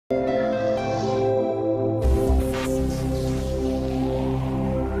Today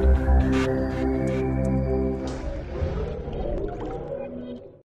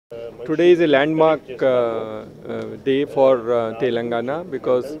is a landmark day for Telangana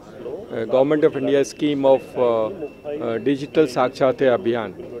because Government of India's scheme of Digital Sakshate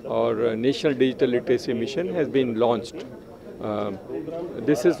Abhiyan or National Digital Literacy Mission has been launched.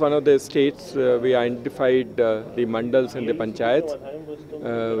 This is one of the states we identified the mandals and the panchayats.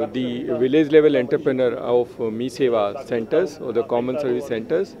 The village level entrepreneur of Me Seva centers or the common service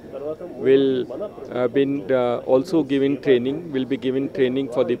centers will also given training, will be given training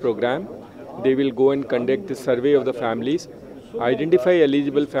for the program. They will go and conduct the survey of the families, identify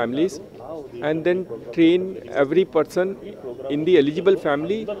eligible families, and then train every person in the eligible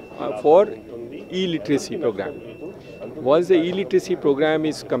family for e-literacy program. Once the e-literacy program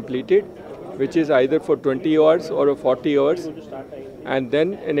is completed, which is either for 20 hours or 40 hours, and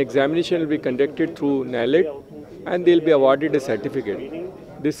then an examination will be conducted through NDLM and they will be awarded a certificate.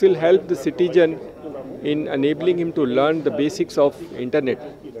 This will help the citizen in enabling him to learn the basics of internet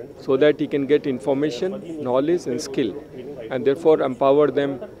so that he can get information, knowledge and skill, and therefore empower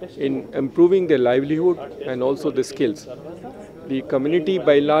them in improving their livelihood and also the skills. The community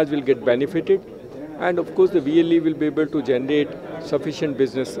by large will get benefited, and of course the VLE will be able to generate sufficient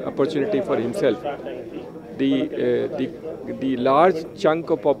business opportunity for himself. The large chunk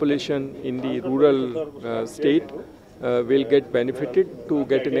of population in the rural state will get benefited to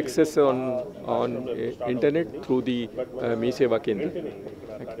get an access on internet through the Me Seva Kendra.